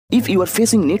If you are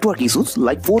facing network issues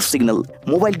like poor signal,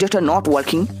 mobile data not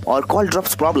working, or call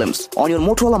drops problems on your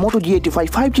Motorola Moto G85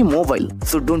 5G mobile,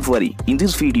 so don't worry. In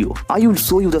this video, I will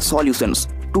show you the solutions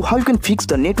to how you can fix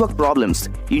the network problems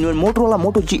in your Motorola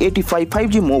Moto G85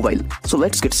 5G mobile. So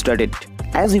let's get started.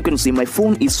 As you can see, my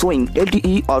phone is showing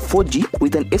LTE or 4G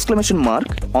with an exclamation mark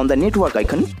on the network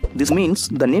icon. This means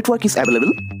the network is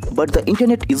available, but the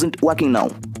internet isn't working now.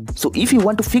 So if you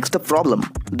want to fix the problem,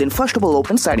 then first of all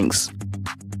open settings.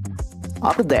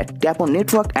 After that, tap on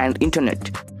network and internet.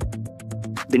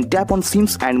 Then tap on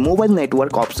SIMs and mobile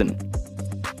network option.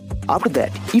 After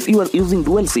that, if you are using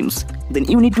dual SIMs, then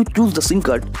you need to choose the SIM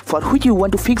card for which you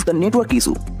want to fix the network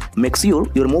issue. Make sure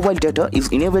your mobile data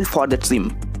is enabled for that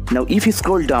SIM. Now if you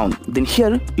scroll down, then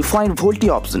here you find VoLTE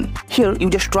option. Here you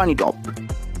just turn it off.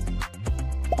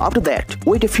 After that,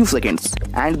 wait a few seconds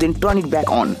and then turn it back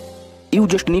on. You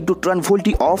just need to turn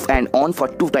VoLTE off and on for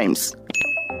 2 times.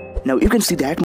 Now you can see that